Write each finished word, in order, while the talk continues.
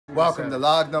Welcome to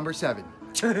log number 7.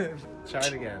 Try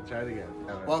it again.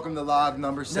 Welcome to log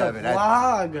number 7. No,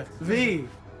 vlog. V.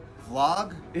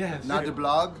 Vlog? Yes. Not the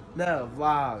blog? No,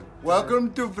 vlog.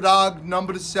 Welcome to vlog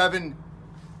number 7.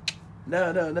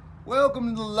 No.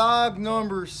 Welcome to log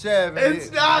number 7.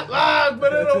 It's not log,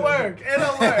 but it'll work.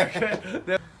 It'll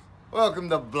work. Welcome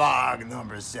to vlog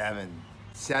number 7.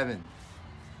 7.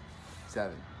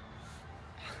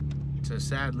 So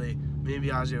sadly, me and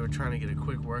Biagio were trying to get a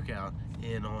quick workout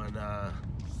in on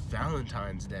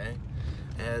Valentine's Day,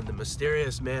 and the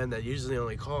mysterious man that usually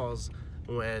only calls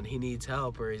when he needs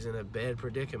help or he's in a bad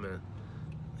predicament,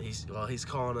 he's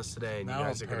calling us today, and you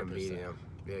guys are gonna meet him.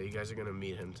 Yeah, you guys are gonna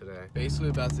meet him today. Basically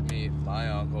about to meet my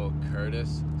uncle, Kurt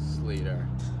Sleeter.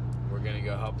 We're gonna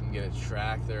go help him get a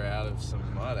tractor out of some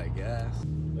mud, I guess.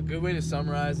 A good way to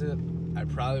summarize it, I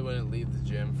probably wouldn't leave the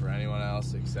gym for anyone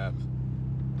else except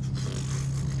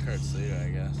Kurt Sleeter, I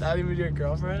guess. Not even your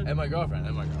girlfriend? And my girlfriend.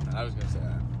 I was gonna say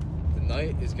that. The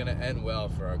night is gonna end well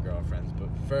for our girlfriends, but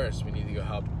first we need to go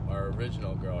help our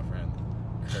original girlfriend,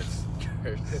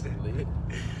 Kurt Sleeter.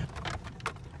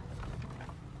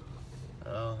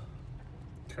 Oh,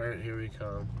 Kurt, here we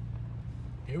come.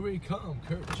 Here we come,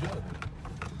 Kurt Judd.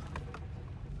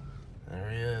 There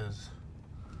he is.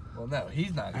 Well, no,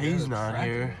 he's not here. He's not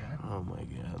here. Oh my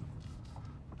God.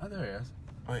 Oh, there he is.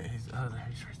 Wait, he's right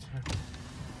there.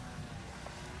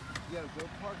 You gotta go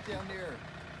park down there.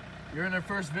 You're in our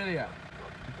first video.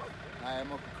 Hi,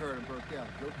 I'm Uncle Kurt. I'm broke down.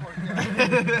 Go park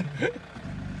down there.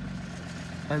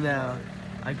 I know.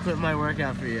 I quit my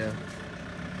workout for you.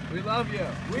 We love you.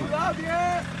 We love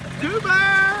you.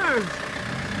 Goobers!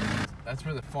 That's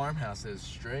where the farmhouse is,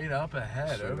 straight up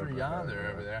ahead, over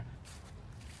yonder, over there.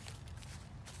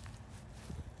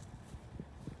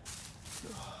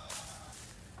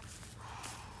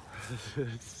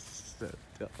 It's so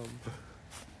dumb.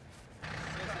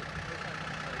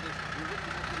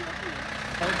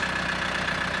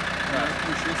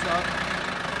 Push this up.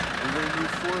 We're going to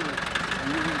move forward. And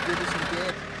you're going to give us some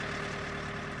gas.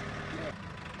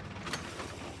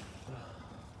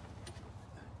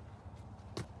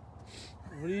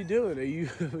 What are you doing?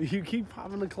 You keep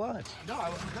popping the clutch. No, I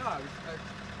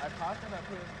popped and I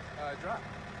put it in drop.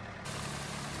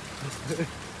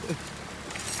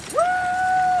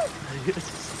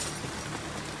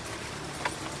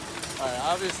 Alright,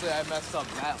 obviously I messed up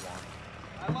that one.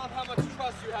 I love how much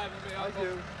trust you have in me,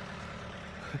 Uncle.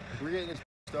 We're getting this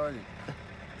started.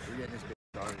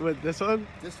 What, this one?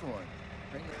 This one.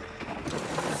 Bring it.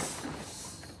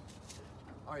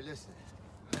 Alright, listen.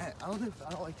 Matt, I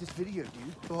don't like this video,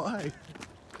 dude. Why?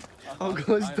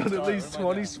 Uncle has done at least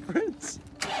 20 sprints.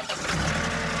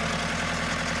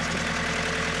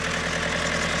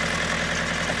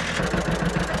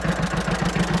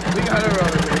 We got it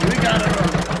rolling, baby. We got it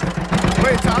rolling.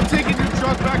 Wait, so I'm taking your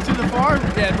truck back to the farm?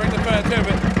 Yeah, bring the fan too,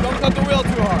 but don't cut the wheel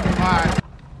too hard. Alright.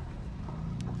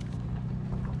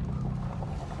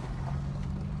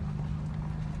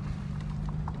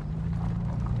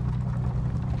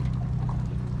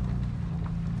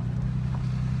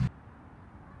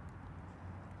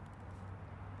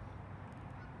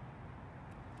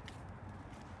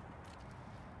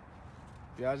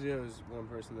 Biagio is one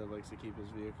person that likes to keep his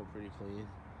vehicle pretty clean.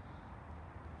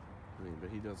 But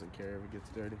he doesn't care if it gets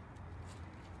dirty.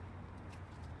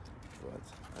 But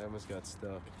I almost got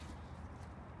stuck.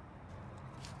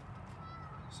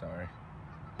 Sorry.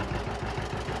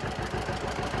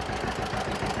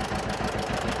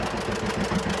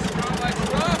 My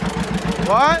truck?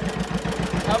 What?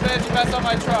 How bad did you mess up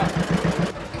my truck?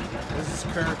 This is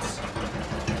Kurt's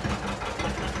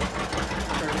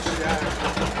shack.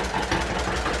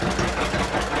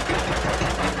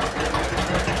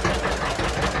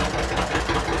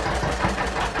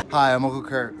 Hi, I'm Uncle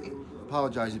Kurt.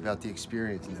 Apologize about the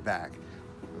experience in the back.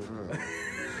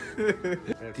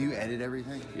 Do you edit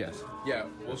everything? Yes. Yeah,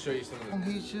 we'll show you some of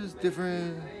the... He's just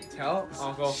different. Tell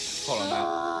Uncle... Hold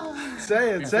on, Matt.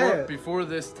 Say it. Before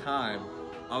this time,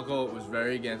 Uncle was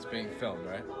very against being filmed,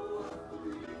 right?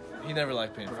 He never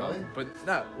liked being filmed. But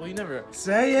no, well, he never...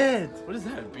 Say it. What is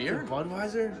that, a beer?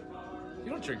 Budweiser?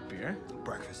 You don't drink beer.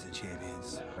 Breakfast of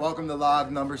champions. Welcome to log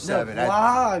number 7. No,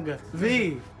 vlog.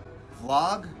 V.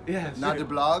 Vlog? Yes. Not the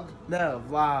blog? No,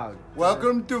 vlog.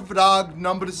 Welcome to vlog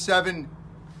number 7.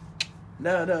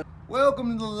 No.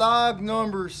 Welcome to log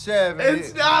number 7.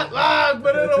 It's not log,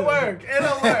 but it'll work.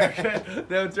 It'll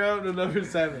work. Now throw up to number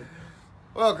 7.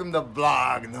 Welcome to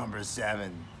vlog number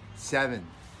 7. 7.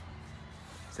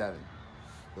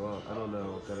 Well, I don't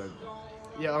know.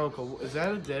 Yeah, Uncle, is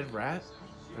that a dead rat?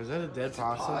 Or is that a dead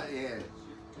possum? Yeah.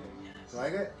 You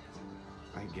like it?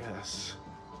 I guess.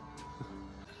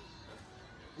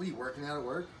 What are you working out at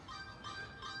work?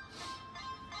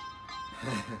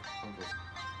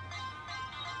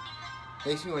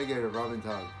 Makes me want to get a rub and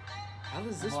tug. How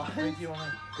does this make you want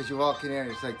to? Because you walk in there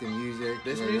and it's like the music.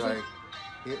 This and you're music?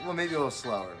 Like, well, maybe a little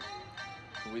slower.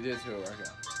 We did to a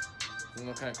workout. Doesn't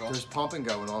look kind of cool. There's pumping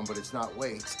going on, but it's not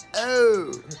weights.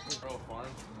 Oh! Farm.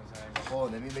 Oh,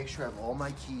 let me make sure I have all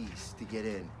my keys to get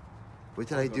in. What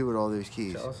did I do with all those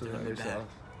keys? Tell us about yourself.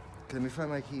 Let me find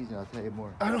my keys and I'll tell you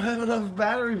more. I don't have enough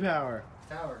battery power.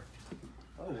 Shower.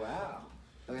 Oh wow.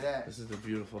 Look at that. This is the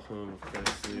beautiful home of Kurt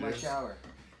Sleeter. My shower.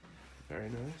 Very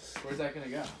nice. Where's that gonna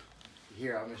go?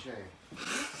 Here, I'm gonna show you.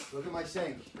 Look at my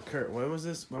sink. Kurt, when was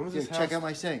this? When was this house? Check out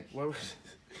my sink. When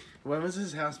was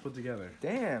this house put together?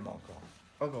 Damn, Uncle.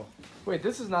 Uncle. Wait,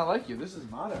 this is not like you. This is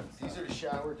modern. These are the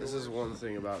shower doors. This is one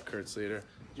thing about Kurt Sleeter.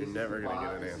 You're never gonna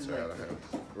get an answer out of him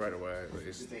right away, at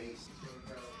least.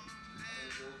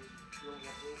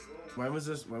 When was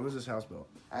this house built?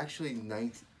 Actually,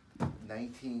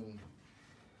 19,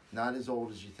 not as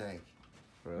old as you think.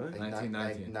 Really? Like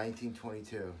 1919.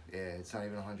 1922. Yeah, it's not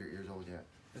even 100 years old yet.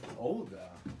 It's old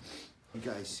though. You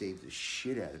guys saved the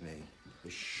shit out of me.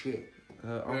 The shit.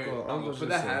 Uncle, put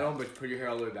that hat on, but put your hair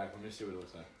all the way back. Let me see what it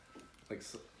looks like.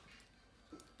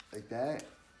 Like that?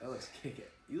 That looks kick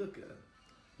it. You look good.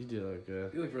 You do look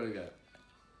good. You look really good.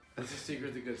 That's the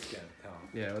secret to good skin. Tell 'em.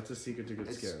 Yeah, what's the secret to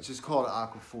good skin? It's just called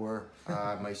Aquaphor.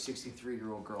 My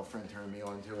 63-year-old girlfriend turned me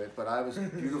onto it, but I was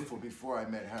beautiful before I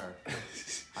met her.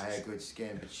 I had good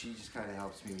skin, but she just kind of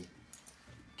helps me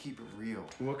keep it real.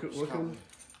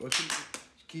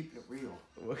 Keep it real.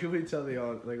 What can we tell the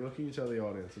what can you tell the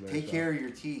audience about Take care of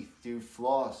your teeth, dude.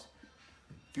 Floss.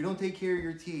 If you don't take care of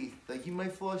your teeth, like you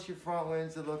might floss your front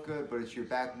ones to look good, but it's your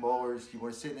back molars. You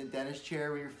want to sit in a dentist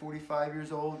chair when you're 45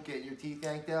 years old, getting your teeth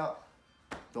yanked out?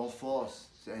 Don't floss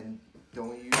and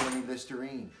don't use any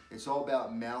Listerine. It's all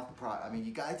about mouth I mean,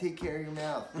 you gotta take care of your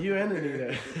mouth. You and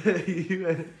Anita.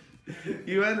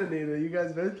 you and Anita. You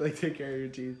guys both like take care of your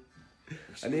teeth.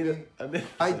 Anita.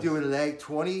 I do a leg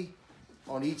 20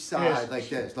 on each side like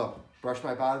this. Look, brush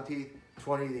my bottom teeth,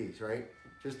 20 of these, right?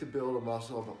 Just to build a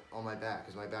muscle on my back,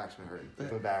 because my back's been hurting.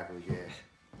 Go backwards, yeah.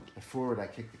 And forward, I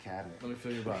kick the cabinet. Let me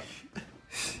feel your butt.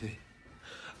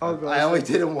 I only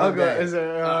did it one day. Is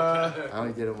there, I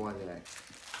only did it one day.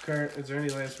 Kurt, is there any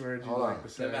last words you'd like to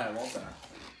say? It won't die.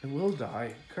 It will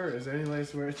die. Kurt, is there any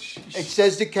last words? It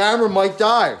says the camera might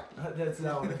die. That's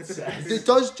not what it says. It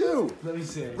does too. Let me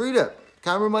see. Read it.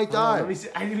 Camera might die. Let me see.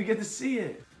 I didn't even get to see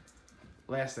it.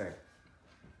 Last thing.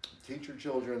 Teach your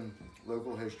children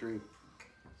local history.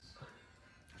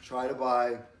 Try to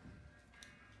buy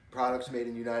products made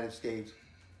in the United States.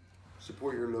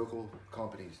 Support your local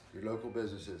companies, your local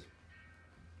businesses.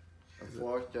 And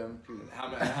force them to.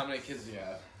 How many kids do you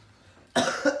have?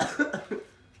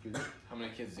 How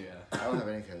many kids do you have? I don't have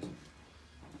any kids.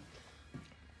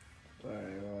 All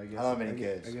right, well, I guess. I don't have any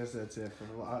kids. I guess that's it for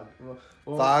the vlog.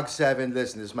 Vlog 7,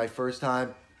 listen, this is my first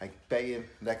time. I bet you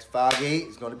next Vlog 8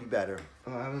 is going to be better.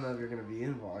 Well, I don't know if you're going to be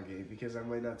in vlog 8 because I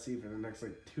might not see you for the next,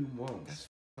 2 months.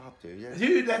 Stop, dude. Yeah.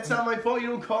 Dude, that's not my fault. You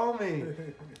don't call me.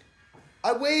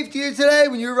 I waved to you today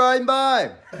when you were riding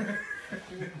by.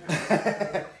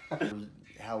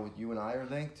 How you and I are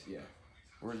linked? Yeah.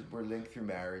 We're linked through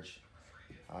marriage.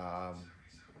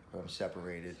 I'm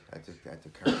separated at the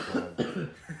current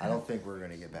time. I don't think we're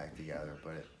gonna get back together,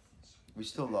 but we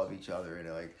still love each other in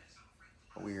a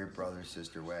weird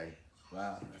brother-sister way.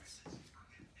 Wow,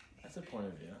 that's a point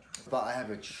of view. But I have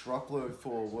a truckload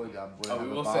full of wood. I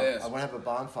want to have a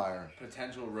bonfire.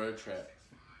 Potential road trip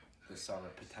this summer,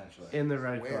 potentially. In the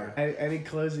red car. Any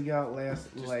closing out last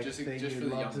thing you'd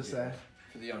love to say?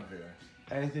 For the young viewers.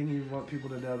 Anything you want people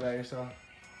to know about yourself?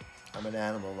 I'm an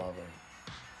animal lover.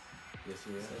 Yes,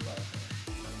 you is.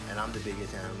 And I'm the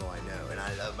biggest animal I know, and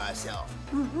I love myself.